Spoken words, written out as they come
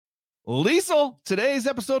Liesl, today's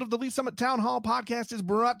episode of the Lee Summit Town Hall podcast is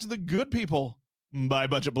brought to the good people by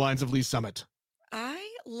Budget Blinds of Lee Summit. I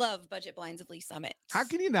love Budget Blinds of Lee Summit. How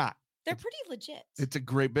can you not? They're pretty legit. It's a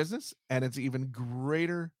great business, and it's even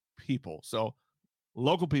greater people. So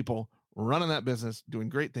local people running that business, doing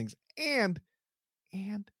great things, and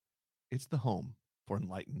it's the home for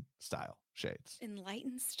enlightened style shades.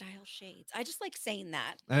 Enlightened style shades. I just like saying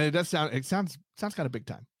that. And it sounds kind of big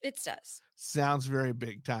time. It does. Sounds very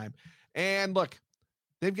big time. And look,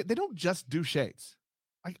 they don't just do shades.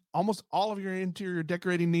 Like almost all of your interior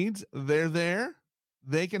decorating needs, they're there.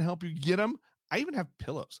 They can help you get them. I even have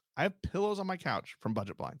pillows. I have pillows on my couch from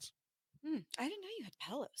Budget Blinds. I didn't know you had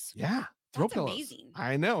pillows. Yeah. Throw That's pillows. Amazing.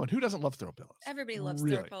 I know. And who doesn't love throw pillows? Everybody loves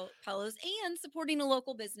Really? throw pillows, and supporting a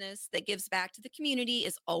local business that gives back to the community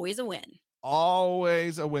is always a win.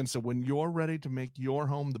 Always a win. So when you're ready to make your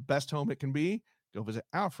home the best home it can be, go visit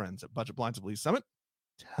our friends at Budget Blinds of Lee Summit.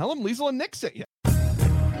 Tell them Liesl and Nick sent you.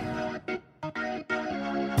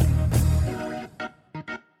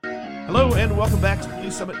 Hello and welcome back to the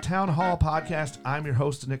Lee Summit Town Hall podcast. I'm your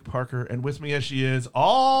host, Nick Parker, and with me as she is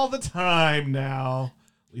all the time now,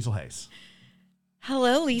 Liesl Hayes.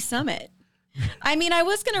 Hello, Lee Summit. I mean, I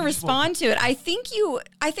was going to respond to it. I think you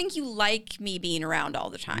like me being around all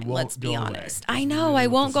the time. Let's be honest. I know. I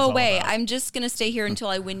won't go away. I'm just going to stay here until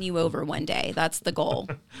I win you over one day. That's the goal.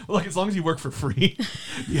 Well, look, as long as you work for free,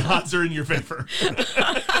 the odds are in your favor.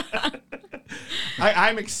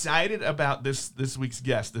 I'm excited about this week's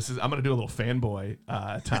guest. I'm going to do a little fanboy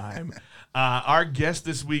time. Our guest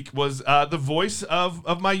this week was the voice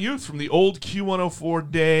of my youth from the old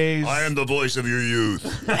Q104 days. I am the voice of your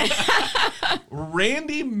youth.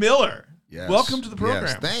 Randy Miller. Yes. Welcome to the program.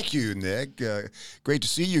 Yes. Thank you, Nick. Great to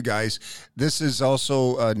see you guys. This is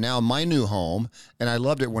also now my new home, and I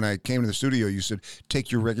loved it when I came to the studio. You said,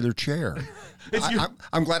 take your regular chair.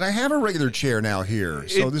 I'm glad I have a regular chair now here.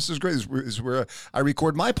 So this is great. This is where I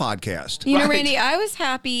record my podcast. You know, Randy, I was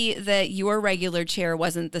happy that your regular chair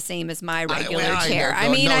wasn't the same as my regular chair. I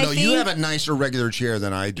think you have a nicer regular chair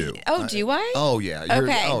than I do. Oh, do I? Oh, yeah.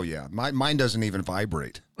 Okay. Oh, yeah. Mine doesn't even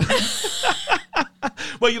vibrate.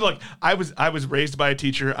 Well, you look, I was raised by a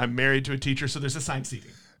teacher. I'm married to a teacher, so there's assigned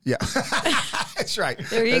seating. Yeah, that's right.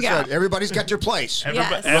 There you go. Right. Everybody's got their place.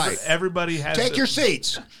 Everybody has. Take your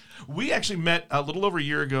seats. We actually met a little over a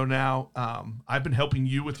year ago now. I've been helping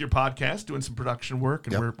you with your podcast, doing some production work,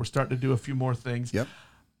 and we're starting to do a few more things. Yep.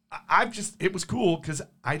 It was cool because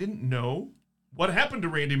I didn't know what happened to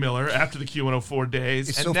Randy Miller after the Q104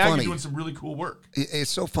 days, and now you're doing some really cool work. It's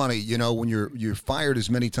so funny, you know, when you're fired as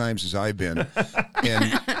many times as I've been,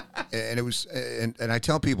 and it was, and I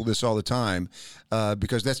tell people this all the time,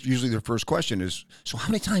 because that's usually their first question is, so how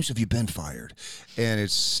many times have you been fired? And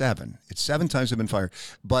it's 7. It's 7 times I've been fired,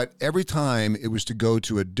 but every time it was to go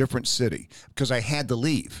to a different city because I had to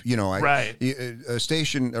leave. You know, right.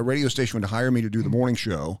 A radio station would hire me to do the morning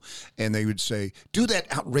show, and they would say, do that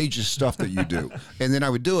outrageous stuff that you do. And then I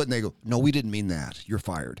would do it, and they go, no, we didn't mean that. You're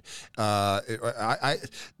fired. The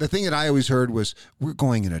thing that I always heard was, we're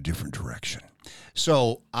going in a different direction.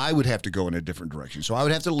 So I would have to go in a different direction. So I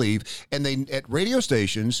would have to leave. And at radio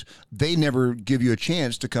stations, they never give you a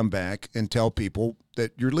chance to come back and tell people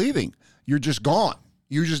that you're leaving. You're just gone.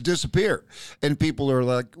 You just disappear. And people are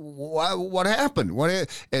like, what happened?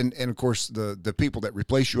 And of course, the people that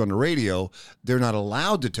replace you on the radio, they're not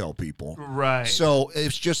allowed to tell people. Right. So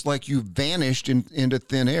it's just like you vanished into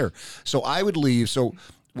thin air. So I would leave. So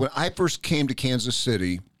when I first came to Kansas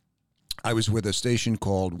City, I was with a station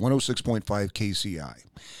called 106.5 KCI.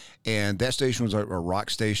 And that station was a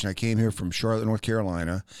rock station. I came here from Charlotte, North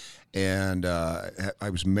Carolina. And I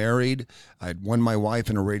was married. I'd won my wife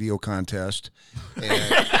in a radio contest. And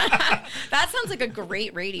that sounds like a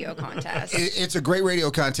great radio contest. It's a great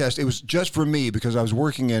radio contest. It was just for me because I was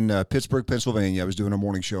working in Pittsburgh, Pennsylvania. I was doing a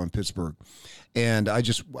morning show in Pittsburgh. And I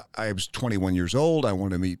was 21 years old. I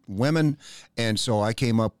wanted to meet women. And so I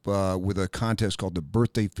came up with a contest called the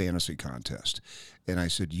Birthday Fantasy Contest. And I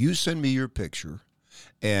said, you send me your picture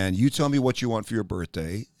and you tell me what you want for your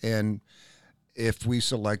birthday. And if we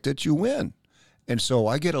select it, you win. And so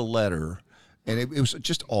I get a letter, and it was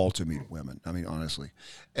just all to meet women. I mean, honestly.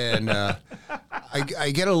 And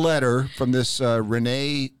I get a letter from this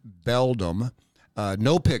Renee Beldam,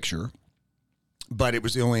 no picture, but it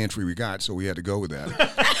was the only entry we got, so we had to go with that.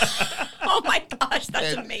 Oh, my gosh,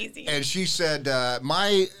 that's amazing. And she said,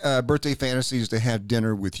 my birthday fantasy is to have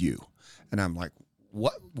dinner with you. And I'm like,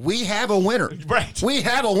 what? We have a winner. Right. We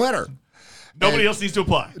have a winner. Nobody else needs to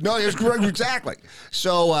apply. No, it's correct. Exactly.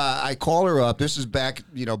 So I call her up. This is back,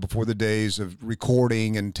 before the days of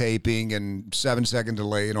recording and taping and 7-second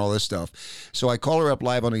delay and all this stuff. So I call her up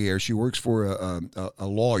live on the air. She works for a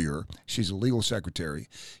lawyer. She's a legal secretary.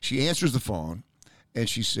 She answers the phone, and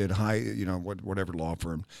she said, "Hi, whatever law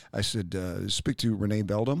firm." I said, "Speak to Renee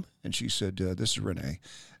Beldam." And she said, "This is Renee."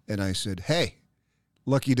 And I said, "Hey,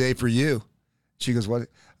 lucky day for you." She goes, "What?"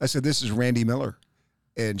 I said, "This is Randy Miller."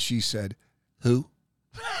 And she said, "Who?"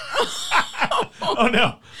 Oh,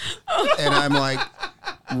 no. And I'm like,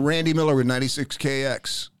 "Randy Miller with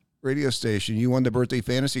 96KX radio station. You won the birthday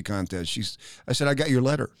fantasy contest." I said, "I got your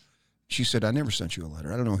letter." She said, "I never sent you a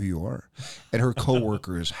letter. I don't know who you are." And her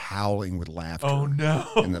coworker is howling with laughter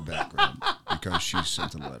in the background because she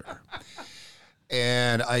sent the letter.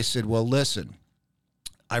 And I said, "Well, listen,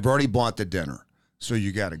 I've already bought the dinner, so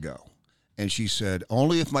you got to go." And she said,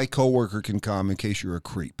 "Only if my coworker can come in case you're a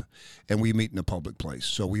creep." And we meet in a public place.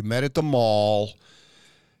 So we met at the mall.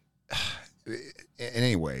 And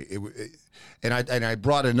anyway, I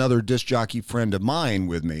brought another disc jockey friend of mine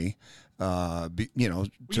with me. You need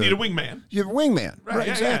a wingman. You have a wingman. Right,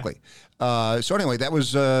 yeah, exactly. Yeah. So anyway, that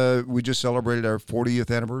was, we just celebrated our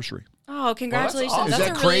 40th anniversary. Oh, congratulations. Well, that's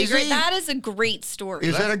awesome. Is that really crazy? great. That is a great story.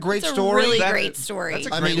 Is that a great That's story? A really great story. That's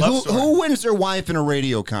a I great mean, love story. who wins their wife in a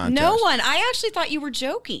radio contest? No one. I actually thought you were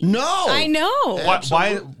joking. No. I know.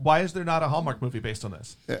 Why is there not a Hallmark movie based on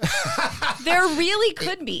this? There really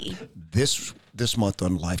could be. This month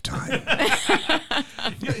on Lifetime.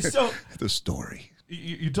 So The story.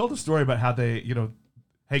 you told a story about how they,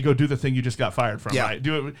 hey, go do the thing you just got fired from, Yeah. right?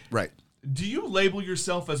 Do it. Right. Do you label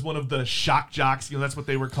yourself as one of the shock jocks? That's what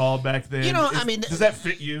they were called back then. Does that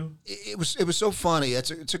fit you? It was so funny.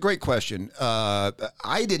 It's a great question.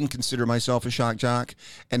 I didn't consider myself a shock jock,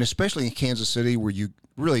 and especially in Kansas City, where you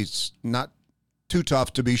really it's not too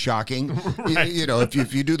tough to be shocking. Right.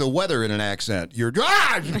 If you do the weather in an accent, you're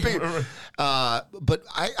but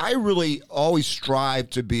I really always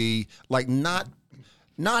strive to be like not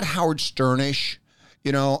Howard Sternish.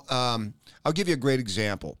 I'll give you a great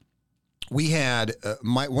example. We had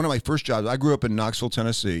one of my first jobs. I grew up in Knoxville,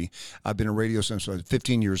 Tennessee. I've been in radio since I was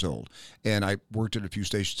 15 years old, and I worked at a few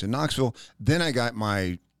stations in Knoxville. Then I got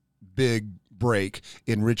my big break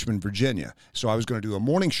in Richmond, Virginia. So I was going to do a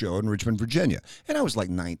morning show in Richmond, Virginia, and I was like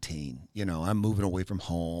 19. I'm moving away from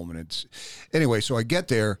home, and anyway. So I get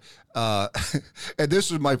there, and this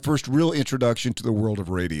was my first real introduction to the world of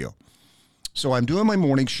radio. So I'm doing my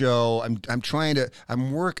morning show.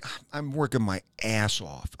 I'm working my ass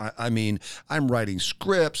off. I mean, I'm writing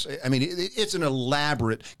scripts. I mean, it's an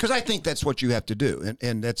elaborate, because I think that's what you have to do.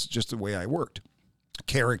 And that's just the way I worked.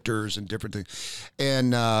 Characters and different things.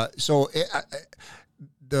 And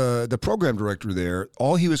the program director there,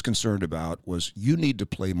 all he was concerned about was, you need to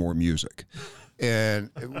play more music. And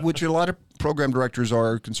which a lot of program directors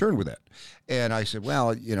are concerned with that. And I said,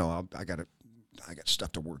 well, I got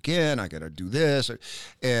stuff to work in. I got to do this.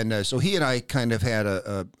 And so he and I kind of had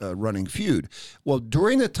a running feud. Well,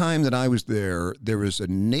 during the time that I was there was a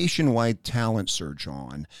nationwide talent search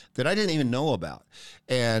on that I didn't even know about.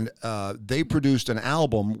 And they produced an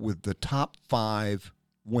album with the top 5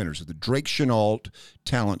 winners of the Drake Chenault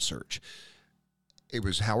talent search. It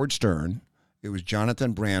was Howard Stern. It was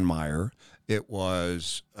Jonathan Brandmeier. It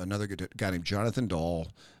was another guy named Jonathan Dahl,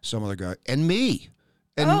 some other guy, and me.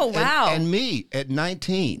 Wow! And me at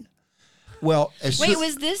 19. Well,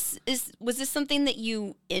 was this something that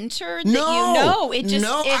you entered? No, it just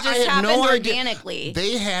happened organically.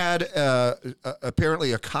 They had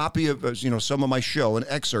apparently a copy of some of my show, an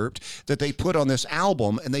excerpt that they put on this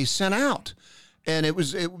album, and they sent out, and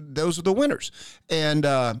those are the winners. And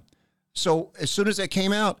so as soon as that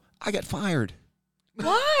came out, I got fired.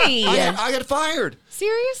 Why? I got fired.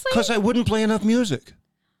 Seriously? Because I wouldn't play enough music.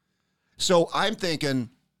 So I'm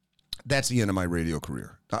thinking that's the end of my radio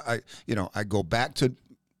career. I go back to,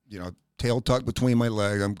 tail tucked between my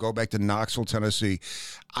legs. I'm go back to Knoxville, Tennessee.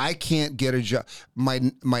 I can't get a job.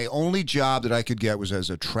 My only job that I could get was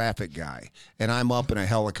as a traffic guy, and I'm up in a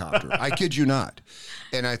helicopter. I kid you not.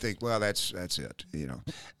 And I think, well, that's it,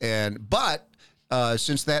 But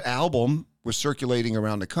since that album was circulating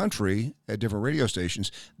around the country at different radio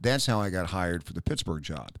stations, that's how I got hired for the Pittsburgh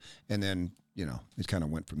job. And then, it kind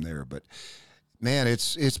of went from there. But man,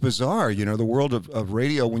 it's bizarre, the world of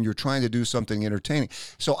radio when you're trying to do something entertaining.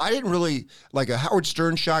 So I didn't really, like a Howard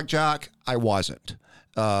Stern shock jock, I wasn't.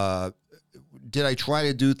 Did I try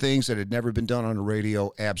to do things that had never been done on the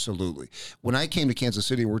radio? Absolutely. When I came to Kansas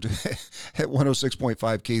City and worked at 106.5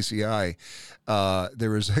 KCI,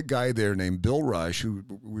 there was a guy there named Bill Rush, who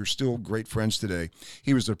we're still great friends today.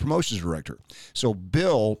 He was the promotions director. So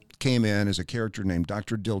Bill came in as a character named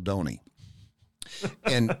Dr. Dildoni.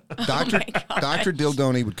 And Dr.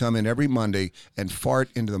 Dildoni would come in every Monday and fart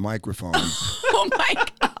into the microphone. Oh, my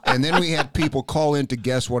God. And then we had people call in to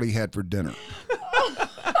guess what he had for dinner.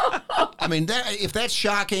 I mean, if that's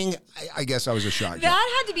shocking, I guess I was a shock.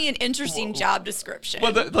 That had to be an interesting job description.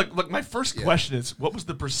 Well, look, my first question is, what was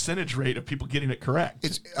the percentage rate of people getting it correct?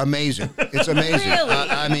 It's amazing. It's amazing. Really?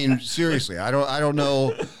 I mean, seriously, I don't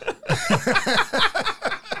know.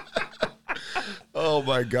 Oh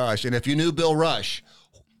my gosh! And if you knew Bill Rush,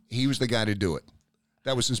 he was the guy to do it.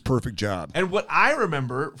 That was his perfect job. And what I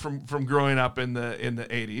remember from growing up in the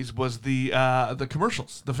 80s was the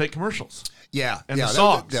commercials, the fake commercials. Yeah, and the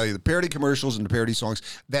songs. The parody commercials and the parody songs.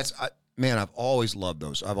 That's man, I've always loved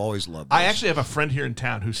those. I actually have a friend here in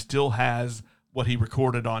town who still has what he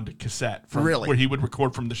recorded onto cassette from where he would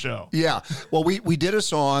record from the show. Yeah. Well, we did a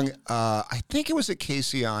song, I think it was at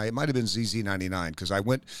KCI. It might have been ZZ99 because I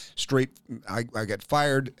went straight, I got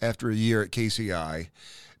fired after a year at KCI.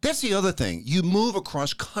 That's the other thing. You move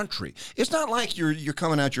across country. It's not like you're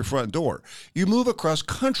coming out your front door. You move across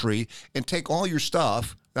country and take all your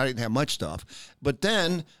stuff. I didn't have much stuff. But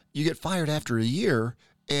then you get fired after a year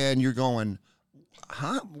and you're going,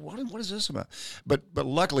 huh? What is this about? But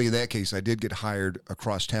luckily in that case, I did get hired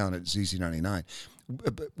across town at ZZ99.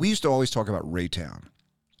 We used to always talk about Raytown.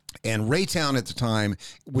 And Raytown at the time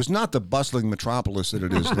was not the bustling metropolis that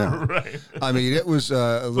it is now. Right. I mean, it was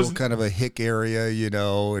a little kind of a hick area,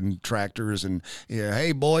 and tractors and,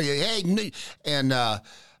 hey, boy, hey. And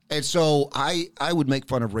so I would make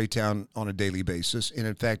fun of Raytown on a daily basis. And,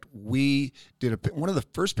 in fact, we did one of the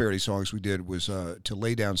first parody songs we did was To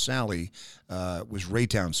Lay Down Sally, was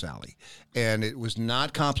Raytown Sally. And it was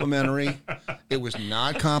not complimentary. It was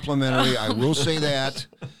not complimentary. I will say that.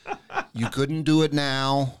 You couldn't do it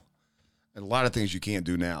now. And a lot of things you can't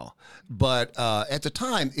do now. But at the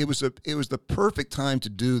time, it was the perfect time to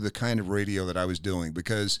do the kind of radio that I was doing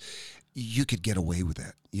because you could get away with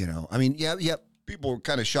that, I mean, yeah, people were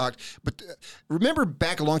kind of shocked. But remember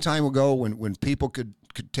back a long time ago when people could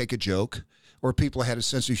take a joke or people had a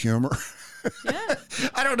sense of humor? Yeah.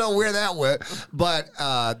 I don't know where that went, but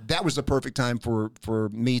that was the perfect time for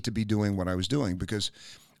me to be doing what I was doing because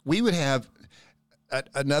we would have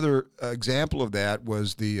another example of that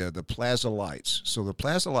was the Plaza Lights. So the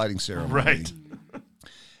Plaza Lighting ceremony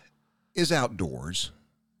is outdoors,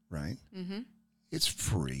 right? Mm-hmm. It's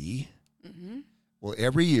free. Mm-hmm. Well,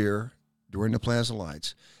 every year during the Plaza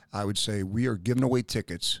Lights, I would say we are giving away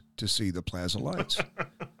tickets to see the Plaza Lights,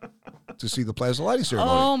 to see the Plaza Lighting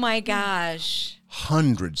ceremony. Oh, my gosh.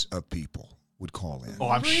 Hundreds of people would call in. Oh,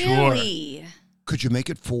 I'm really? sure. Could you make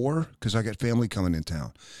it 4? Because I got family coming in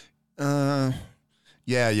town.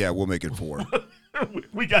 Yeah, we'll make it 4.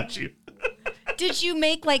 We got you. Did you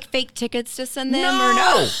make fake tickets to send them or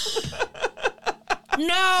no?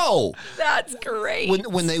 No. That's great.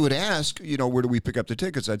 When they would ask, where do we pick up the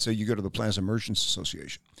tickets? I'd say you go to the Plaza Merchants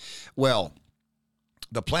Association. Well,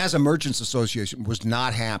 the Plaza Merchants Association was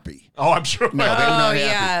not happy. Oh, I'm sure. No, they were not happy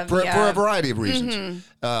yeah, for a variety of reasons.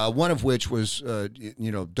 Mm-hmm. One of which was,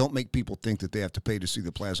 don't make people think that they have to pay to see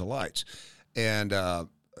the Plaza Lights. And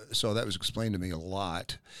so that was explained to me a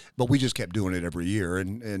lot, but we just kept doing it every year,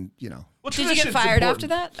 and Well, did you get fired after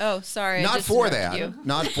that? Oh, sorry. Not for that. You.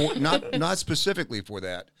 Not specifically for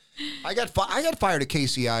that. I got fired at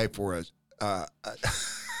KCI for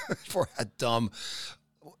a dumb.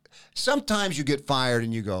 Sometimes you get fired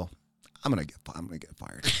and you go, I'm gonna get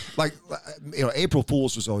fired. April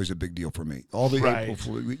Fools was always a big deal for me. All the April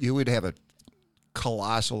Fools, you would have a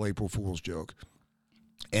colossal April Fool's joke.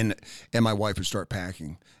 And my wife would start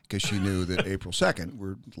packing because she knew that April 2nd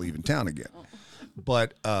we're leaving town again.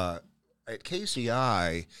 But at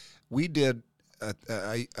KCI, we did.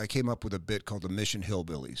 I came up with a bit called the Mission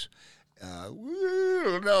Hillbillies.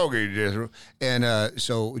 And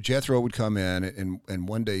so Jethro would come in, and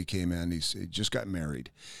one day he came in. He just got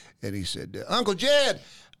married, and he said, "Uncle Jed,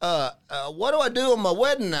 what do I do on my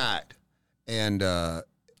wedding night?" And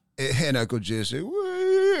Uncle Jed said,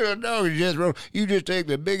 "Well, no, Jethro, you just take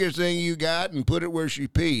the biggest thing you got and put it where she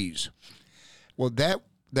pees." Well,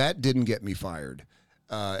 that didn't get me fired.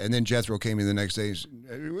 And then Jethro came in the next day and said,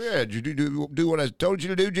 "Yeah, did you do what I told you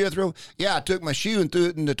to do, Jethro?" "Yeah, I took my shoe and threw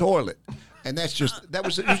it in the toilet." And it was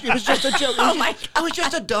just a joke. Oh my God. It was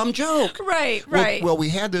just a dumb joke. Right. Well, we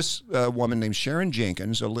had this woman named Sharon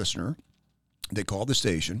Jenkins, a listener. They called the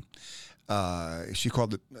station. She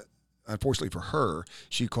called unfortunately for her,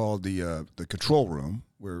 she called the control room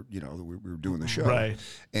where we were doing the show, right?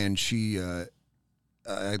 And she,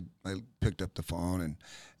 I picked up the phone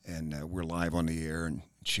and we're live on the air, and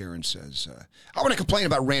Sharon says, "I want to complain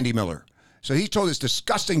about Randy Miller. So he told this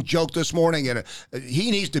disgusting joke this morning, and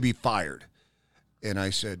he needs to be fired." And I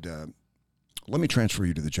said, "Let me transfer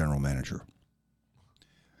you to the general manager."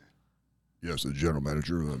 "Yes, the general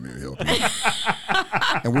manager. Let me help you."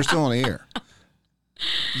 And we're still on the air.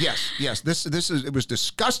 Yes. It was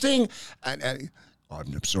disgusting. And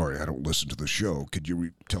I'm sorry, I don't listen to the show. Could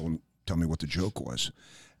you tell me what the joke was?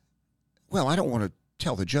 "Well, I don't want to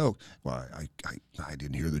tell the joke." "Well, I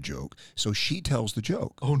didn't hear the joke." So she tells the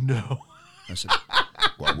joke. Oh no. I said,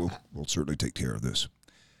 "Well, we'll certainly take care of this."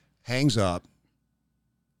 Hangs up.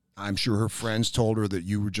 I'm sure her friends told her that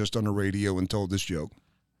you were just on the radio and told this joke.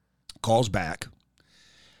 Calls back.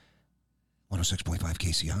 106.5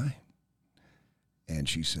 KCI. And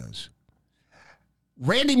she says,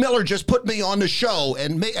 "Randy Miller just put me on the show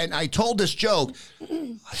and I told this joke."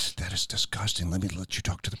 I said, "That is disgusting. Let me let you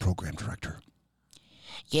talk to the program director."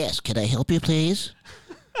 "Yes, can I help you, please?"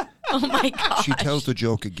 Oh my gosh. She tells the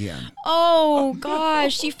joke again. Oh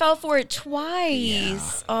gosh, she fell for it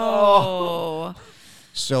twice. Yeah. Oh.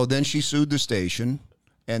 So then she sued the station,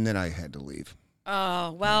 and then I had to leave.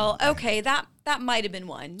 Oh, well, okay, that might have been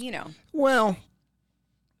one, Well,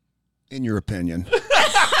 in your opinion.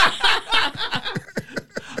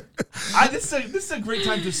 This is a great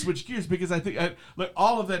time to switch gears, because I think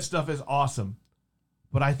all of that stuff is awesome.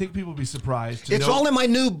 But I think people will be surprised to It's know. all in my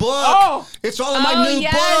new book. Oh! It's all in my new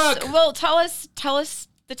book. Well, tell us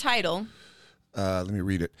the title. Let me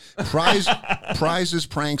read it. Prizes,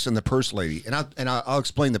 Pranks, and the Purse Lady. And I'll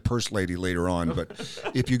explain the Purse Lady later on. But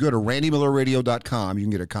if you go to randymillerradio.com, you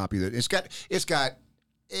can get a copy of it.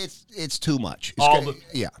 It's too much. All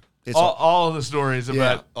of the stories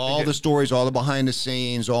about the stories, all the behind the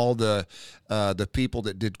scenes, all the people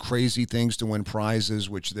that did crazy things to win prizes,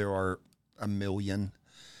 which there are a million.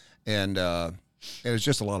 And it was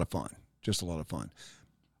just a lot of fun.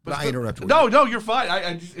 But I interrupted. No, you're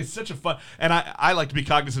fine. It's such a fun, and I like to be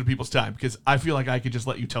cognizant of people's time, because I feel like I could just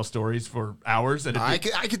let you tell stories for hours, and I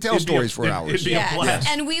could tell stories for hours. It'd be a blast,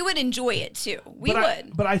 and we would enjoy it too. We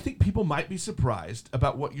would. But I think people might be surprised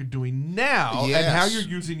about what you're doing now and how you're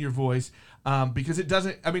using your voice, because it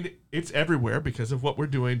doesn't. I mean, it's everywhere because of what we're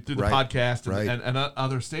doing through the podcast and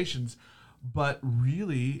other stations. But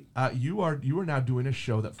really, you are now doing a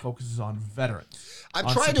show that focuses on veterans. I'm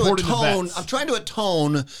trying to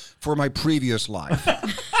atone for my previous life.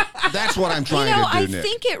 That's what I'm trying to do, I Nick.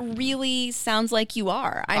 think it really sounds like you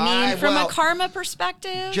are. I mean, from a karma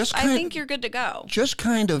perspective, I think you're good to go. Just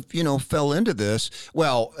kind of, fell into this.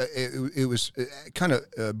 Well, it was kind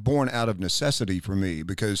of born out of necessity for me,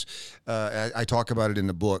 because I talk about it in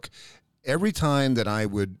the book. Every time that I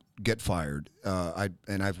would get fired,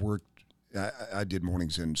 I've worked. I did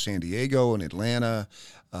mornings in San Diego and Atlanta,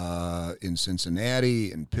 in Cincinnati,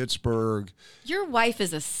 in Pittsburgh. Your wife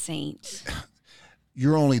is a saint.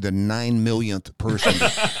 You're only the 9 millionth person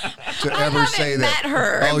to ever say that. I haven't met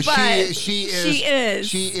her. Oh, but she is.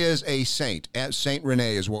 She is a saint. Saint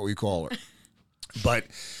Renee is what we call her. But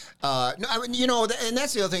no, and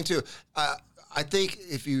that's the other thing too. I think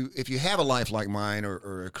if you have a life like mine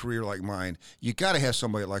or a career like mine, you got to have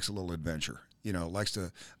somebody that likes a little adventure. Likes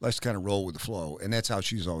to kind of roll with the flow, and that's how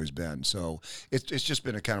she's always been. So it's just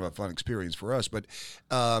been a kind of a fun experience for us. But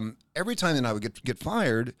every time that I would get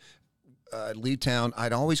fired, leave town,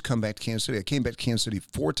 I'd always come back to Kansas City. I came back to Kansas City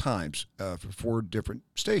 4 times for 4 different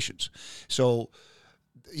stations. So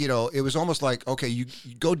it was almost like, okay, you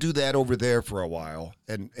go do that over there for a while,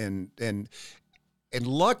 and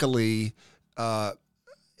luckily.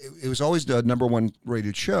 It was always the #1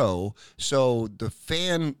 rated show, so the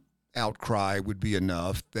fan outcry would be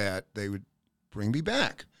enough that they would bring me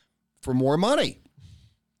back for more money.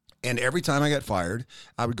 And every time I got fired,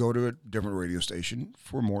 I would go to a different radio station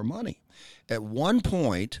for more money. At one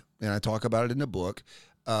point, and I talk about it in the book,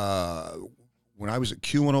 when I was at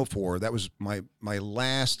Q104, that was my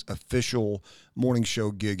last official morning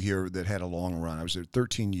show gig here that had a long run. I was there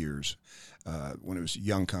 13 years when it was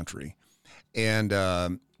Young Country. And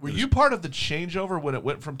were you part of the changeover when it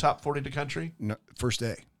went from top 40 to country? No, first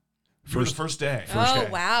day. First day.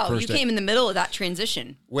 Wow. You came in the middle of that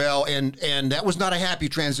transition. Well, and that was not a happy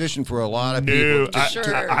transition for a lot of people.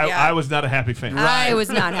 I was not a happy fan. Right. I was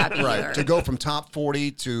not happy either. To go from top 40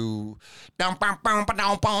 to dog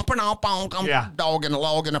and the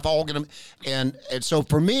log and the fog and so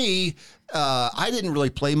for me, I didn't really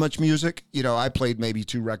play much music. I played maybe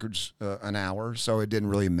 2 records an hour, so it didn't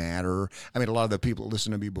really matter. I mean, a lot of the people that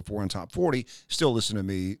listened to me before in Top 40 still listen to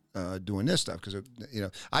me doing this stuff because,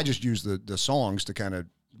 I just use the songs to kind of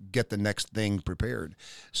get the next thing prepared.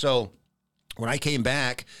 So when I came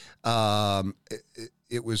back,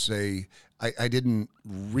 it was I didn't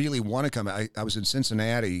really want to come. I was in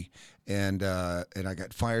Cincinnati, and I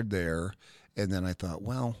got fired there, and then I thought,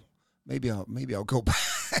 well, maybe I'll go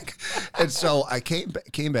back. And so I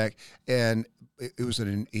came back, and it was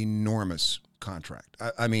an enormous contract.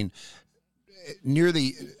 I mean, near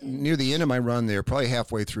the end of my run there, probably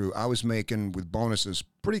halfway through, I was making with bonuses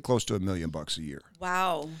pretty close to $1 million a year.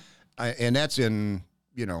 Wow. And that's in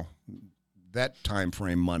that time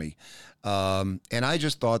frame money. And I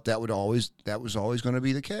just thought that was always going to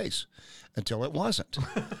be the case until it wasn't.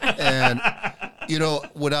 And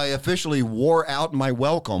when I officially wore out my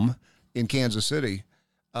welcome in Kansas City,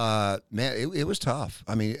 man, it was tough.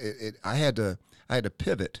 I mean, I had to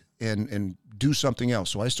pivot and do something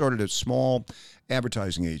else. So I started a small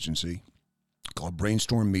advertising agency called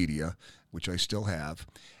Brainstorm Media, which I still have.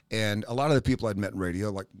 And a lot of the people I'd met in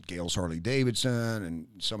radio, like Gail's Harley Davidson and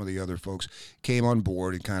some of the other folks, came on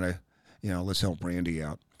board and kind of, let's help Randy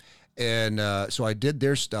out. And so I did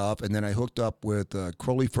their stuff, and then I hooked up with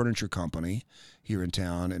Crowley Furniture Company here in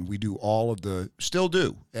town, and we do still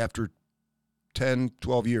do, after 10,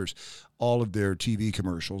 12 years, all of their TV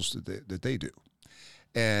commercials that they do.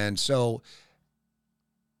 And so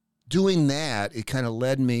doing that, it kind of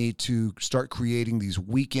led me to start creating these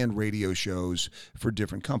weekend radio shows for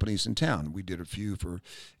different companies in town. We did a few for,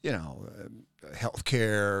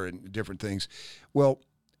 healthcare and different things. Well,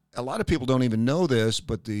 a lot of people don't even know this,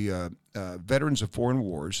 but the Veterans of Foreign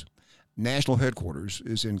Wars national headquarters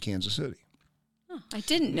is in Kansas City. Oh, I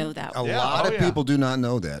didn't know that. A lot of people do not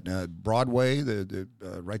know that. Broadway, the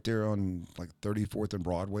right there on like 34th and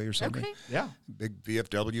Broadway or something. Okay. Yeah. Big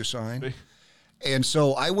VFW sign. And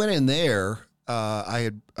so I went in there.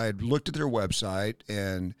 I had looked at their website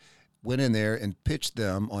and went in there and pitched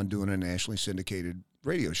them on doing a nationally syndicated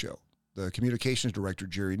radio show. The communications director,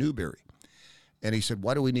 Jerry Newberry. And he said,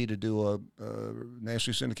 why do we need to do a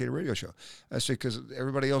nationally syndicated radio show? I said, because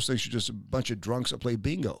everybody else thinks you're just a bunch of drunks that play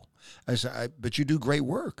bingo. I said, but you do great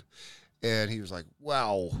work. And he was like,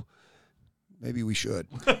 wow, maybe we should.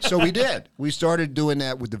 So we did. We started doing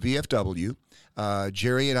that with the VFW.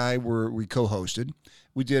 Jerry and I we co-hosted.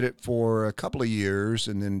 We did it for a couple of years,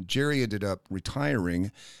 and then Jerry ended up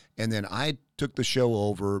retiring. And then I took the show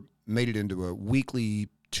over, made it into a weekly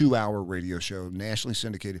 2-hour radio show, nationally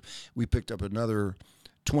syndicated. We picked up another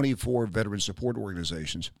 24 veteran support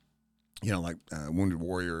organizations, like Wounded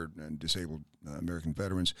Warrior and Disabled American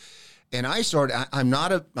Veterans. And I started. I'm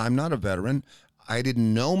not a veteran. I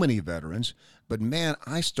didn't know many veterans, but man,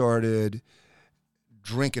 I started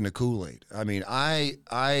drinking the Kool-Aid. I mean,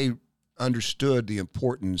 I understood the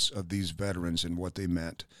importance of these veterans and what they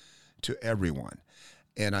meant to everyone.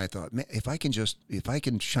 And I thought, man, if I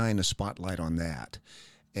can shine a spotlight on that.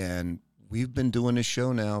 And we've been doing this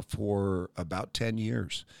show now for about 10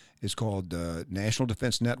 years. It's called National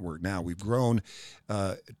Defense Network. Now, we've grown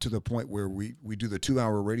to the point where we do the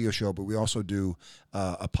 2-hour radio show, but we also do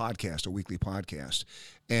a podcast, a weekly podcast.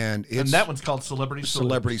 And that one's called Celebrity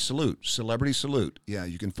Salute. Celebrity Salute. Yeah,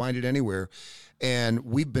 you can find it anywhere. And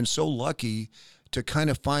we've been so lucky to kind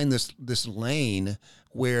of find this lane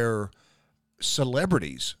where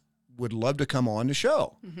celebrities would love to come on the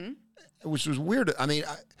show. Mm-hmm. Which was weird. I mean,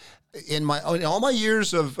 in all my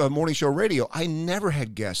years of morning show radio, I never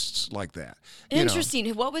had guests like that. Interesting.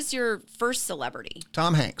 What was your first celebrity?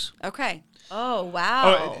 Tom Hanks. Okay. Oh,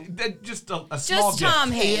 wow. Just a small gift.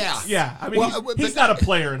 Tom Hanks. Yeah. I mean, he's not a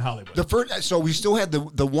player in Hollywood. So we still had the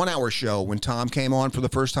 1-hour show when Tom came on for the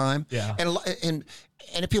first time. Yeah. And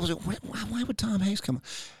people say, why would Tom Hanks come on?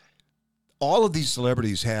 All of these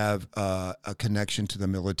celebrities have a connection to the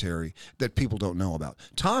military that people don't know about.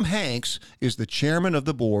 Tom Hanks is the chairman of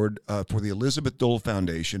the board for the Elizabeth Dole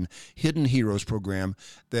Foundation Hidden Heroes program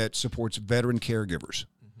that supports veteran caregivers.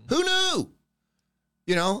 Mm-hmm. Who knew?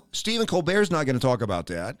 Stephen Colbert's not going to talk about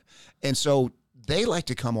that. And so they like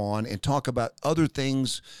to come on and talk about other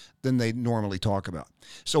things than they normally talk about.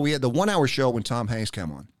 So we had the 1-hour show when Tom Hanks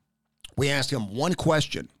came on. We asked him one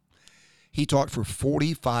question. He talked for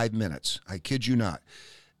 45 minutes. I kid you not.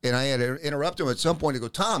 And I had to interrupt him at some point to go,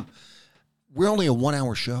 Tom, we're only a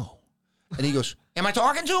 1-hour show. And he goes, am I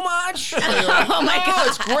talking too much? Oh, my God.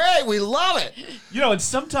 It's great. We love it. And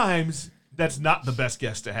sometimes that's not the best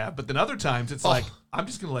guest to have. But then other times it's like, I'm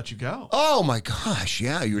just going to let you go. Oh my gosh.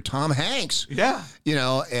 Yeah. You're Tom Hanks. Yeah.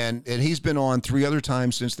 And he's been on 3 other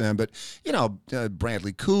times since then, but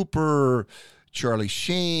Bradley Cooper, Charlie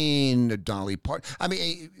Sheen, Dolly Parton. I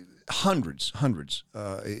mean, hundreds.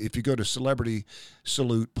 If you go to Celebrity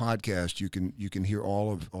Salute podcast, you can hear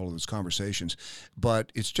all of those conversations.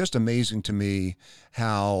 But it's just amazing to me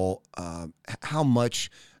how much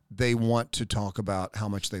they want to talk about how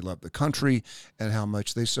much they love the country and how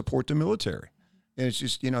much they support the military. And it's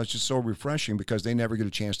just, it's just so refreshing because they never get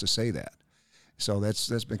a chance to say that. So that's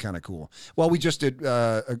been kind of cool. Well, we just did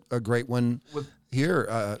a great one with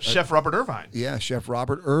here. Chef Robert Irvine. Yeah, Chef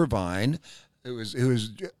Robert Irvine. It was,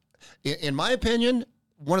 in my opinion,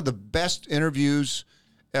 one of the best interviews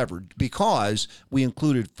ever because we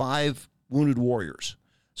included 5 wounded warriors.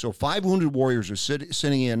 So 5 wounded warriors are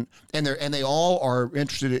sitting in, and they all are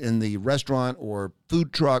interested in the restaurant or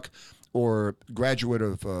food truck or graduate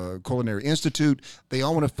of Culinary Institute. They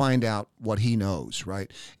all want to find out what he knows, right?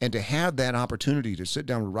 And to have that opportunity to sit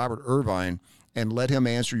down with Robert Irvine and let him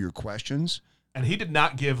answer your questions. And he did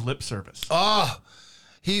not give lip service. Oh,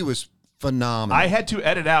 he was phenomenal. I had to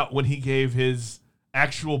edit out when he gave his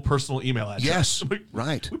actual personal email address. Yes,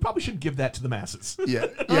 right. We probably should give that to the masses. Yeah.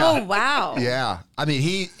 Oh, wow. Yeah. I mean,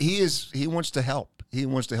 he wants to help. He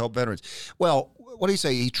wants to help veterans. Well, what do you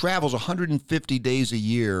say? He travels 150 days a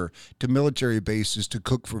year to military bases to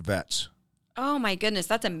cook for vets. Oh, my goodness.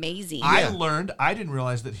 That's amazing. I didn't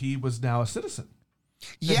realize that he was now a citizen.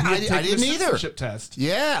 Yeah, I didn't either. Citizenship test.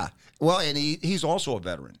 Yeah. Well, and he's also a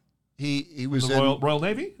veteran. He was the Royal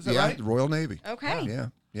Navy? Is that right? The Royal Navy. Okay.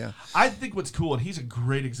 Yeah. I think what's cool, and he's a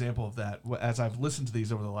great example of that, as I've listened to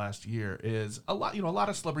these over the last year, is a lot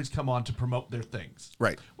of celebrities come on to promote their things.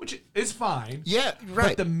 Right. Which is fine. Yeah,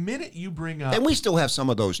 right. But the minute you bring up... And we still have some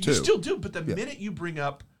of those, too. You still do, but the minute you bring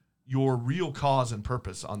up your real cause and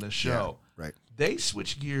purpose on this show, right. They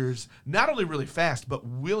switch gears, not only really fast, but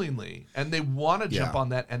willingly, and they want to jump on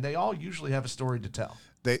that, and they all usually have a story to tell.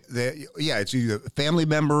 It's either a family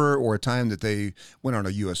member or a time that they went on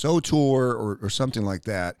a USO tour or something like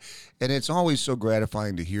that, and it's always so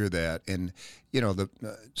gratifying to hear that. And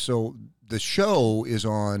so the show is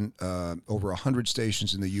on over 100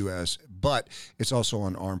 stations in the U.S., but it's also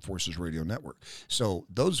on Armed Forces Radio Network. So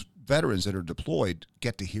those veterans that are deployed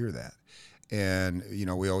get to hear that. And,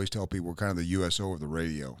 we always tell people we're kind of the USO of the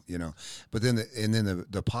radio, But then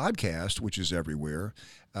the podcast, which is everywhere,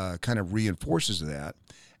 kind of reinforces that.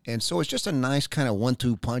 And so it's just a nice kind of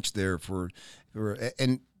 1-2 punch there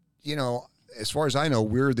and, as far as I know,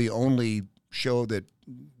 we're the only show that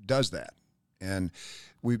does that. And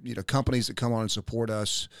we, companies that come on and support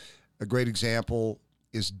us, a great example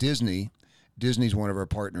is Disney. Disney's one of our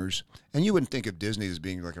partners, and you wouldn't think of Disney as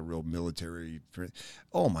being like a real military.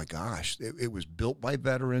 Oh my gosh, it was built by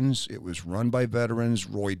veterans. It was run by veterans.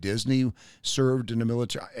 Roy Disney served in the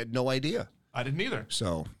military. I had no idea. I didn't either.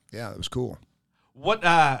 So yeah, it was cool. What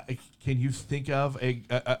can you think of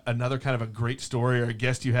another kind of a great story or a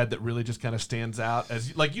guest you had that really just kind of stands out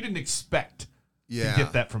as like you didn't expect to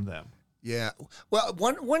get that from them? Yeah. Well,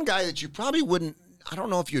 one guy that you probably wouldn't. I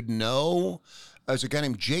don't know if you'd know. There's a guy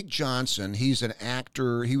named Jake Johnson. He's an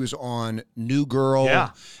actor. He was on New Girl. Yeah.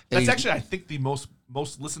 That's actually, I think, the most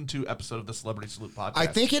listened to episode of the Celebrity Salute podcast. I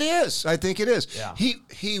think it is. Yeah.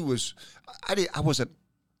 He was, I wasn't,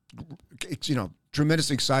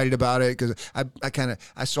 tremendously excited about it because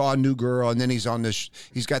I saw a New Girl, and then he's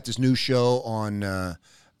got this new show on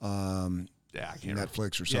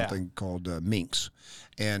Netflix or something called Minx.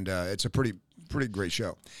 And it's a pretty great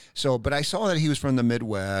show. So, but I saw that he was from the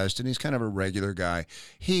Midwest and he's kind of a regular guy.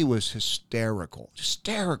 He was hysterical.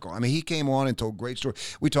 I mean, he came on and told great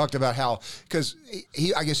stories. We talked about how, because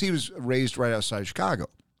I guess he was raised right outside Chicago.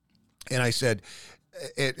 And I said,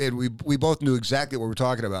 and we both knew exactly what we're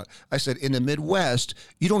talking about. I said, in the Midwest,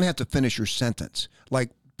 you don't have to finish your sentence.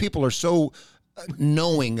 Like, people are so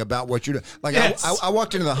knowing about what you're doing. Like, yes. I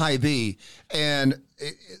walked into the Hy-Vee and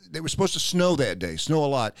they were supposed to snow that day, snow a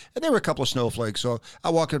lot. And there were a couple of snowflakes. So I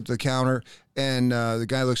walk up to the counter and the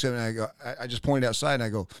guy looks at me and I go, I just pointed outside and I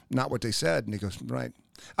go, not what they said. And he goes, right.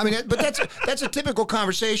 I mean, but that's a typical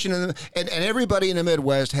conversation. And everybody in the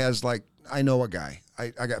Midwest has, like, I know a guy.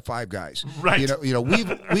 I got 5 guys. Right.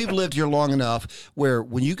 We've lived here long enough where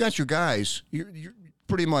when you got your guys, you're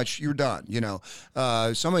pretty much you're done.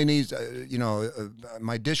 Somebody needs,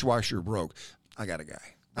 my dishwasher broke. I got a guy.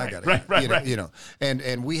 Right.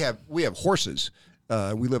 And we have horses.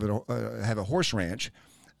 We live have a horse ranch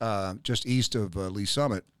just east of Lee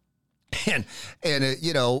Summit, and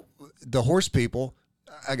the horse people.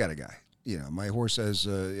 I got a guy. my horse has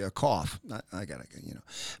a cough. I got to,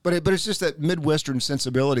 But it's just that Midwestern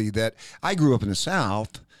sensibility that I grew up in the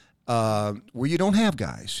South where you don't have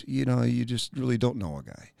guys. You just really don't know a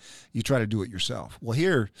guy. You try to do it yourself. Well,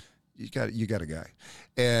 here you got a guy.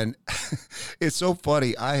 And it's so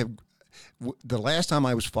funny. The last time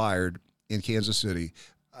I was fired in Kansas City,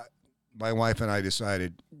 my wife and I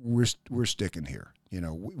decided we're sticking here.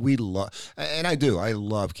 We love, and I do. I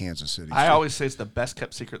love Kansas City. I always say it's the best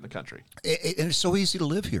kept secret in the country. And it's so easy to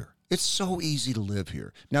live here. It's so easy to live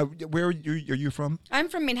here. Now, where are you from? I'm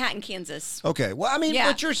from Manhattan, Kansas. Okay. Well, I mean,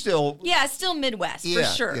 but you're still... Yeah, still Midwest, for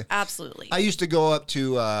sure. Yeah. Absolutely. I used to go up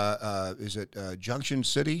to, is it Junction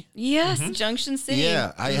City? Yes, Junction City.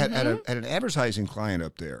 Yeah. I had an advertising client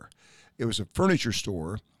up there. It was a furniture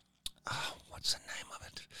store. Oh, what's the name of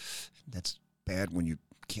it? That's bad when you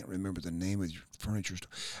can't remember the name of your furniture store.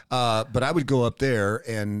 But I would go up there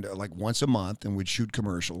and like once a month and we'd shoot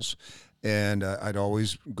commercials. And I'd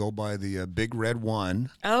always go by the Big Red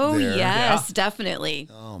One. Oh, there. Yes, definitely.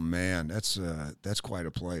 Oh, man, that's quite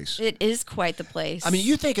a place. It is quite the place. I mean,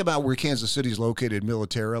 you think about where Kansas City is located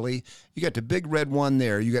militarily. You got the Big Red One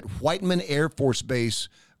there. You got Whiteman Air Force Base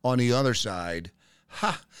on the other side.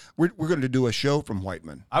 Ha! We're going to do a show from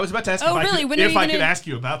Whiteman. I was about to ask if I could ask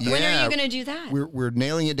you about that. When are you going to do that? We're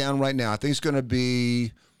nailing it down right now. I think it's going to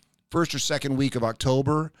be first or second week of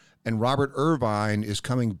October. And Robert Irvine is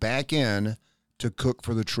coming back in to cook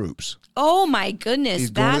for the troops. Oh, my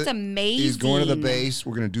goodness. That's amazing. He's going to the base.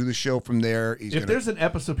 We're going to do the show from there. There's an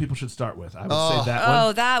episode people should start with, I would say that one.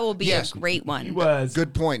 Oh, that will be a great one.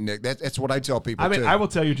 Good point, Nick. That's what I tell people, too. I will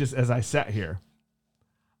tell you, just as I sat here,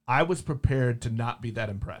 I was prepared to not be that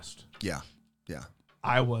impressed. Yeah.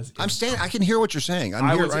 I'm standing. I can hear what you're saying.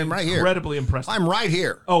 I'm right here. Incredibly impressed. I'm right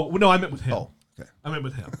here. Oh, no, I meant with him. Oh, okay. I meant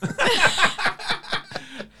with him.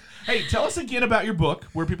 Hey, tell us again about your book,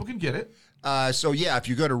 where people can get it. If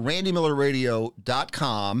you go to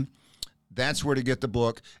randymillerradio.com, that's where to get the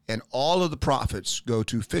book. And all of the profits go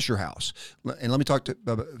to Fisher House. And let me talk to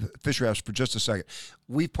Fisher House for just a second.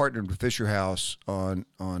 We've partnered with Fisher House on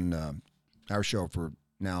our show for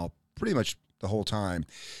now pretty much the whole time.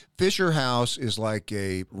 Fisher House is like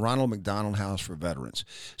a Ronald McDonald House for veterans.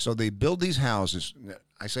 So they build these houses.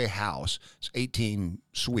 I say house. It's 18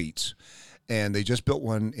 suites. And they just built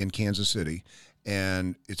one in Kansas City,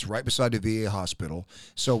 and it's right beside the VA hospital.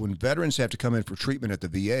 So when veterans have to come in for treatment at the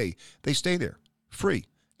VA, they stay there free,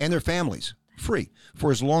 and their families free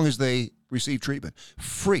for as long as they receive treatment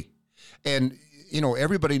free. And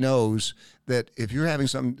everybody knows that if you're having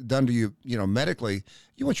something done to you, medically,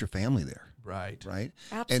 you want your family there. Right.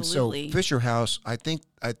 Absolutely. And so Fisher House, I think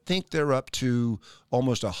they're up to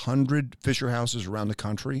almost 100 Fisher Houses around the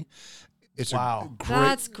country. It's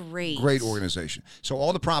that's great. Great organization. So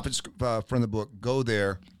all the profits from the book go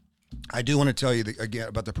there. I do want to tell you again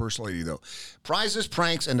about the Purse Lady, though. Prizes,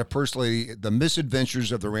 Pranks, and the Purse Lady, the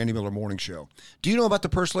misadventures of the Randy Miller Morning Show. Do you know about the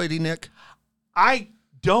Purse Lady, Nick? I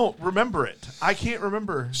don't remember it. I can't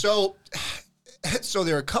remember. So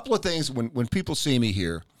there are a couple of things when people see me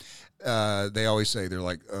here, they always say, they're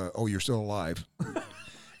like, oh, you're still alive.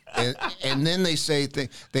 and then they say,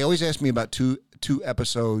 they always ask me about two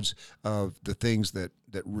episodes of the things that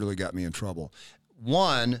really got me in trouble.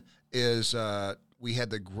 One is we had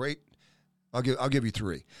the great. I'll give you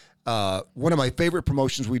three. One of my favorite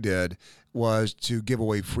promotions we did was to give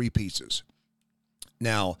away free pizzas.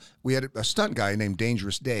 Now we had a stunt guy named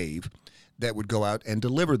Dangerous Dave that would go out and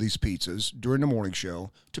deliver these pizzas during the morning show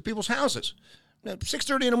to people's houses.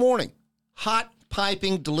 6:30 in the morning, hot,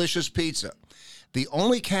 piping, delicious pizza. The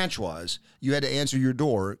only catch was you had to answer your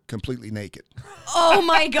door completely naked. Oh,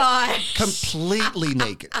 my gosh. Completely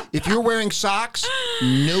naked. If you're wearing socks,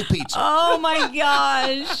 no pizza. Oh, my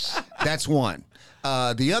gosh. That's one.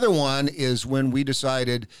 The other one is when we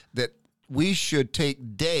decided that we should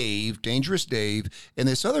take Dave, Dangerous Dave, and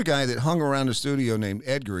this other guy that hung around the studio named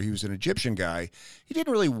Edgar. He was an Egyptian guy. He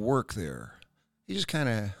didn't really work there. He just kind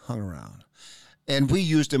of hung around. And we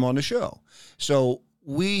used him on the show. So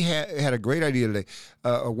we had a great idea today.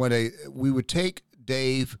 We would take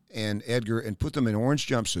Dave and Edgar and put them in orange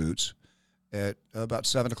jumpsuits at about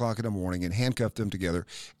 7 o'clock in the morning and handcuff them together.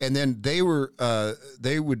 And then they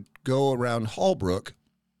would go around Hallbrook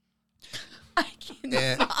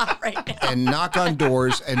and knock on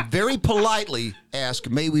doors and very politely ask,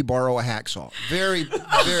 may we borrow a hacksaw? Very,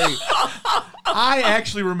 very. I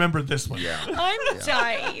actually remember this one. Yeah. I'm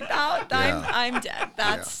dying. I'm dead.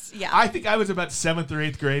 Yeah. I think I was about 7th or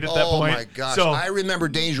 8th grade at that point. Oh, my gosh. So I remember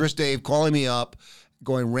Dangerous Dave calling me up,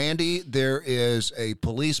 going, Randy, there is a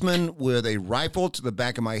policeman with a rifle to the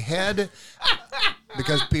back of my head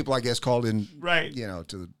because people, I guess, called in, Right.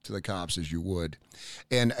 To the cops as you would,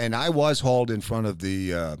 and I was hauled in front of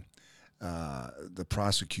the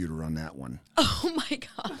prosecutor on that one. Oh my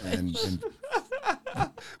God. And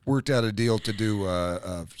worked out a deal to do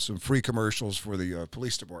some free commercials for the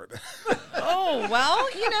police department. Oh, well,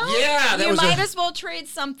 Yeah, that you was might as well trade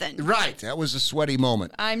something. Right. That was a sweaty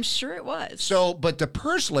moment. I'm sure it was. So, but the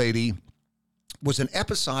purse lady was an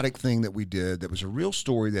episodic thing that we did that was a real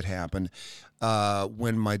story that happened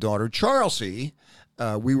when my daughter, Charlesy,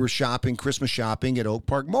 we were Christmas shopping at Oak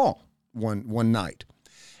Park Mall one night.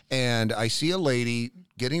 And I see a lady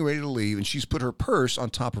getting ready to leave, and she's put her purse on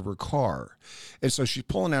top of her car. And so she's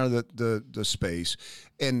pulling out of the space,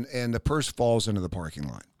 and the purse falls into the parking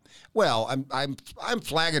lot. Well, I'm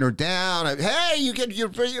flagging her down. Hey, you get your,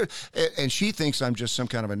 and she thinks I'm just some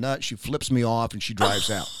kind of a nut. She flips me off and she drives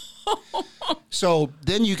out. So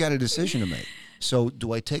then you got a decision to make. So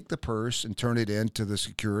do I take the purse and turn it in to the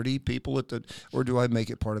security people or do I make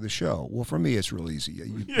it part of the show? Well, for me, it's real easy.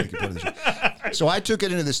 You make it part of the show. So I took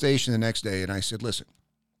it into the station the next day and I said, listen,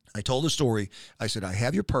 I told the story. I said, I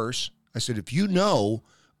have your purse. I said, if you know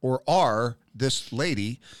or are this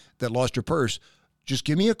lady that lost your purse, just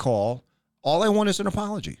give me a call. All I want is an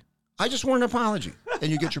apology. I just want an apology,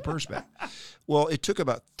 and you get your purse back. Well, it took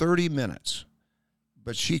about 30 minutes,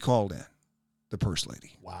 but she called in, the purse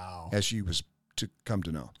lady. Wow. As she was to come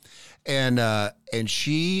to know. And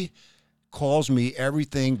she calls me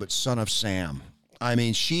everything but son of Sam. I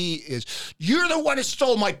mean, you're the one that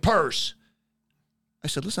stole my purse. I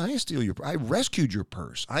said, listen, I didn't steal your purse. I rescued your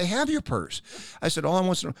purse. I have your purse. I said, all I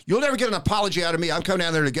want to know, you'll never get an apology out of me. I'm coming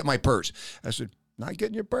down there to get my purse. I said, not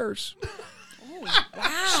getting your purse. Oh,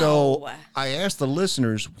 wow. So I asked the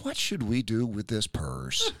listeners, what should we do with this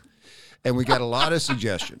purse? And we got a lot of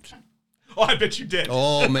suggestions. Oh, I bet you did.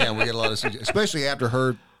 Oh, man, we got a lot of suggestions, especially after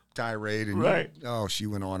her tirade. And right. She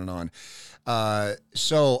went on and on.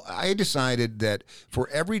 So I decided that for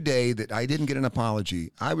every day that I didn't get an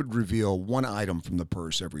apology, I would reveal one item from the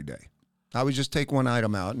purse every day. I would just take one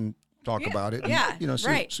item out and talk about it. And,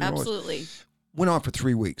 right. see Absolutely. Went on for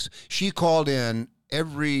 3 weeks. She called in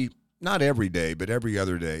not every day, but every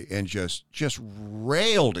other day, and just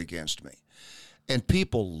railed against me. And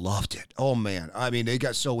people loved it. Oh, man. I mean, they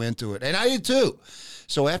got so into it. And I did too.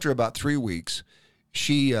 So after about 3 weeks,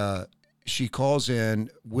 she calls in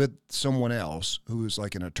with someone else who is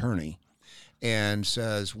like an attorney and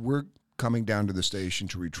says, we're coming down to the station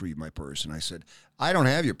to retrieve my purse. And I said, I don't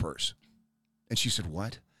have your purse. And she said,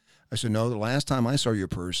 what? I said, no, the last time I saw your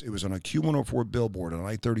purse, it was on a Q104 billboard on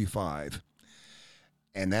I-35.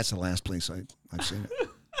 And that's the last place I've seen it.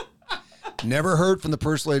 Never heard from the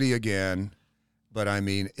purse lady again. But, I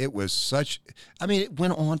mean, it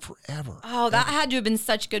went on forever. Oh, that had to have been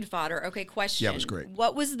such good fodder. Okay, question. Yeah, it was great.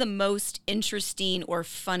 What was the most interesting or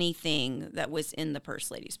funny thing that was in the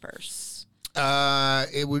purse lady's purse?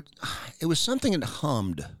 It was something that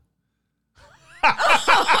hummed.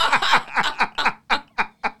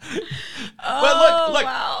 But look,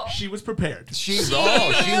 wow. she was prepared. She was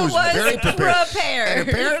very prepared. And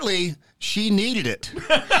apparently, she needed it.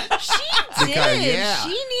 She did. Yeah.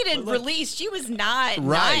 She needed release. She was not right.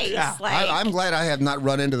 nice. Yeah. Like, I'm glad I have not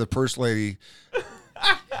run into the purse lady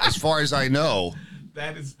as far as I know.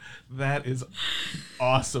 That is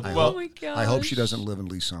awesome. Oh my gosh. I hope she doesn't live in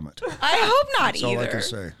Lee Summit. I hope not That's either. all I can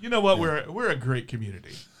say. You know what? Yeah. We're a great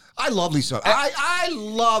community. I love Lee Summit. I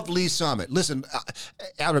love Lee Summit. Listen,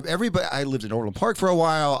 out of everybody, I lived in Orland Park for a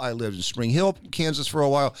while. I lived in Spring Hill, Kansas for a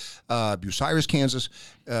while. Bucyrus, Kansas.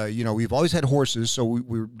 We've always had horses, so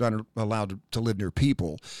we're not allowed to live near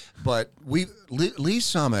people. But Lee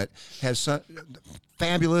Summit has some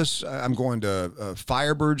fabulous. I'm going to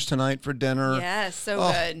Firebirds tonight for dinner. Yes,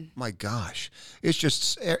 so good. My gosh, it's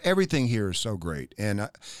just everything here is so great, and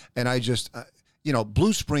I just.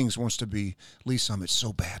 Blue Springs wants to be Lee Summit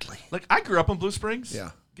so badly. Like, I grew up in Blue Springs. Yeah.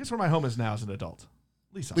 Guess where my home is now as an adult?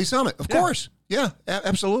 Lee Summit. Lee Summit, of course. Yeah,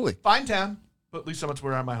 absolutely. Fine town, but Lee Summit's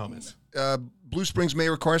where my home is. Blue Springs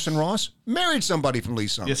Mayor Carson Ross married somebody from Lee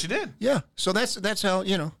Summit. Yes, he did. Yeah, so that's how,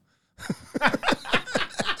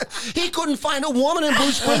 He couldn't find a woman in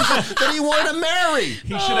Blue Springs that he wanted to marry. He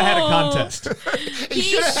should have had a contest. He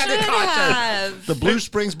should have had a contest. The Blue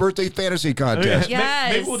Springs Birthday Fantasy Contest.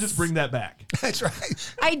 Yes. Maybe we'll just bring that back. That's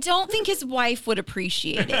right. I don't think his wife would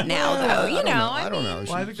appreciate it now, though. I don't know.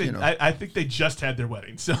 Well, I think they just had their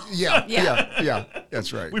wedding. So yeah.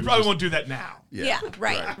 That's right. We probably won't do that now. Yeah,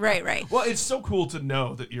 right. Well, it's so cool to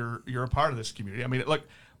know that you're a part of this community. I mean, look,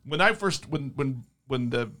 when I first when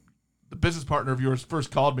the the business partner of yours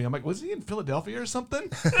first called me, I'm like, was he in Philadelphia or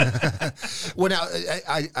something? Well, now,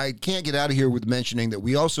 I can't get out of here with mentioning that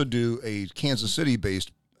we also do a Kansas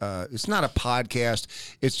City-based, it's not a podcast,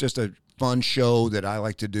 it's just a fun show that I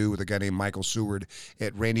like to do with a guy named Michael Seward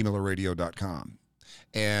at randymillerradio.com.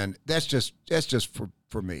 And that's just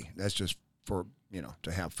for me. That's just for,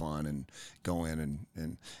 to have fun and go in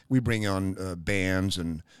and we bring on bands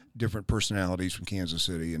and different personalities from Kansas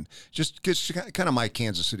City and just kind of my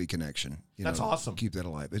Kansas City connection. That's awesome. Keep that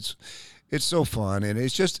alive. It's so fun, and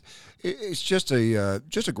it's just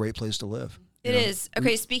a great place to live. It is.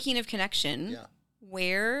 Okay, speaking of connection,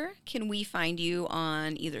 where can we find you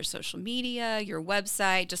on either social media, your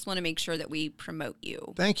website? Just want to make sure that we promote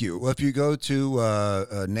you. Thank you. Well, if you go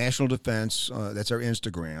to National Defense, that's our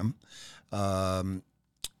Instagram.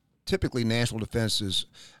 Typically, National Defense is,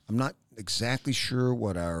 I'm not exactly sure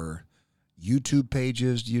what our YouTube page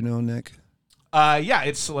is. Do you know, Nick? Yeah,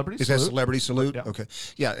 it's Celebrity Salute. Is that Celebrity Salute? Yeah. Okay.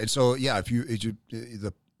 Yeah, and so, if you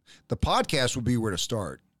the podcast would be where to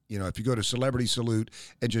start. If you go to Celebrity Salute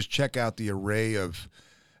and just check out the array of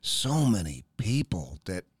so many people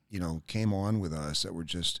that, came on with us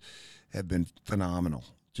that have been phenomenal,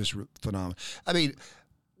 just phenomenal. I mean,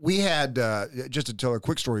 we had, just to tell a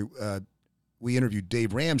quick story, we interviewed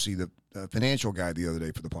Dave Ramsey, the financial guy, the other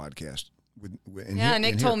day for the podcast.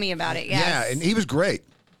 Nick told me about it, yes. Yeah, and he was great.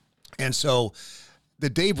 And so the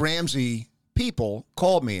Dave Ramsey people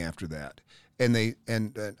called me after that, and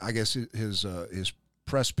I guess his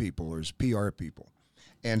press people or his PR people,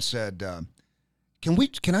 and said,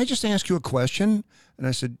 can I just ask you a question? And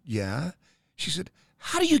I said, yeah. She said,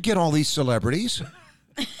 how do you get all these celebrities?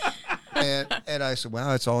 and I said,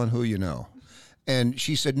 well, it's all in who you know. And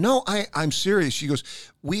she said, no, I'm serious. She goes,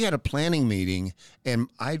 we had a planning meeting, and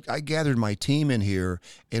I gathered my team in here,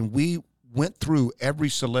 and we went through every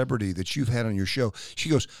celebrity that you've had on your show. She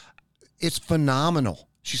goes, it's phenomenal.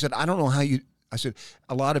 She said, I don't know how I said,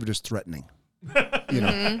 a lot of it is threatening.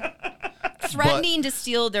 Threatening to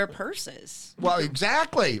steal their purses. Well,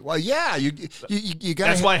 exactly. Well, yeah, you got.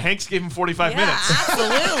 That's why Hanks gave him 45 minutes.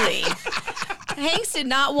 Absolutely. Hanks did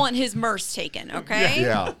not want his merce taken. Okay.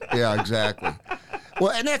 Yeah, exactly.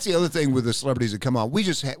 Well, and that's the other thing with the celebrities that come on. We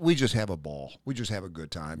just have a ball. We just have a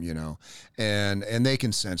good time, and they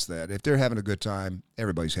can sense that if they're having a good time,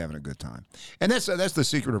 everybody's having a good time. And that's the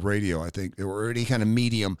secret of radio, I think, or any kind of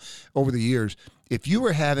medium over the years. If you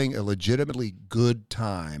are having a legitimately good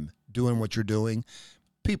time doing what you're doing,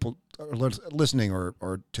 people are listening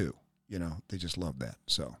or too. They just love that.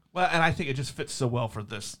 So well, and I think it just fits so well for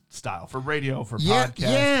this style, for radio, for podcast.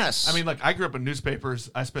 Yes. I mean, look, I grew up in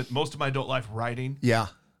newspapers. I spent most of my adult life writing. Yeah.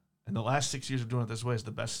 And the last 6 years of doing it this way is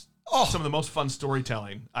the best. Oh. Some of the most fun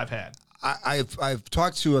storytelling I've had. I've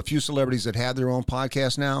talked to a few celebrities that have their own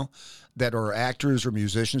podcast now, that are actors or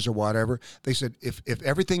musicians or whatever. They said, if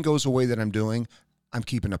everything goes away that I'm doing, I'm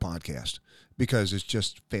keeping a podcast because it's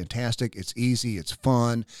just fantastic. It's easy. It's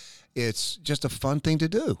fun. It's just a fun thing to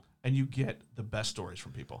do. And you get the best stories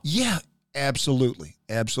from people. Yeah, absolutely.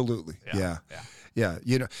 Absolutely. Yeah.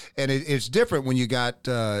 And it's different when you got,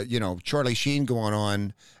 Charlie Sheen going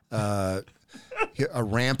on a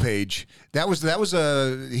rampage. That was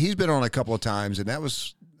he's been on a couple of times, and that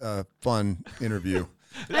was a fun interview.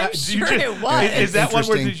 I'm sure it was. Is that one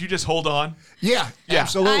where did you just hold on? Yeah.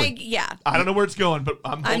 Absolutely. I don't know where it's going, but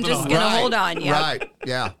I'm holding on. I'm just going to hold on. Yeah. Right.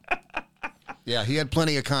 Yeah. Yeah. He had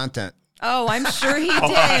plenty of content. Oh, I'm sure he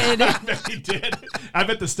did. I bet he did. I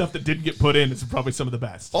bet the stuff that didn't get put in is probably some of the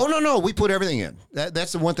best. Oh, no. We put everything in.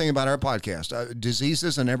 That's the one thing about our podcast.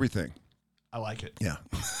 Diseases and everything. I like it. Yeah.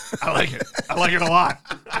 I like it. I like it a lot.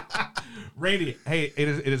 Randy, hey, it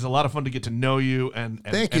is a lot of fun to get to know you and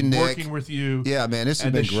Thank you, Nick. Working with you. Yeah, man, this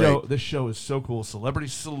has been great. This show is so cool. Celebrity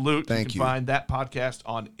Salute. Thank you can find that podcast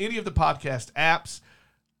on any of the podcast apps.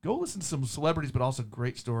 Go listen to some celebrities, but also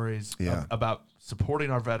great stories about supporting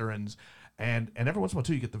our veterans. And every once in a while,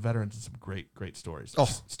 too, you get the veterans and some great stories. Oh.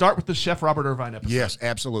 Start with the Chef Robert Irvine episode. Yes,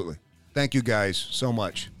 absolutely. Thank you guys so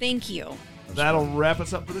much. Thank you. That'll wrap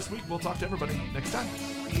us up for this week. We'll talk to everybody next time.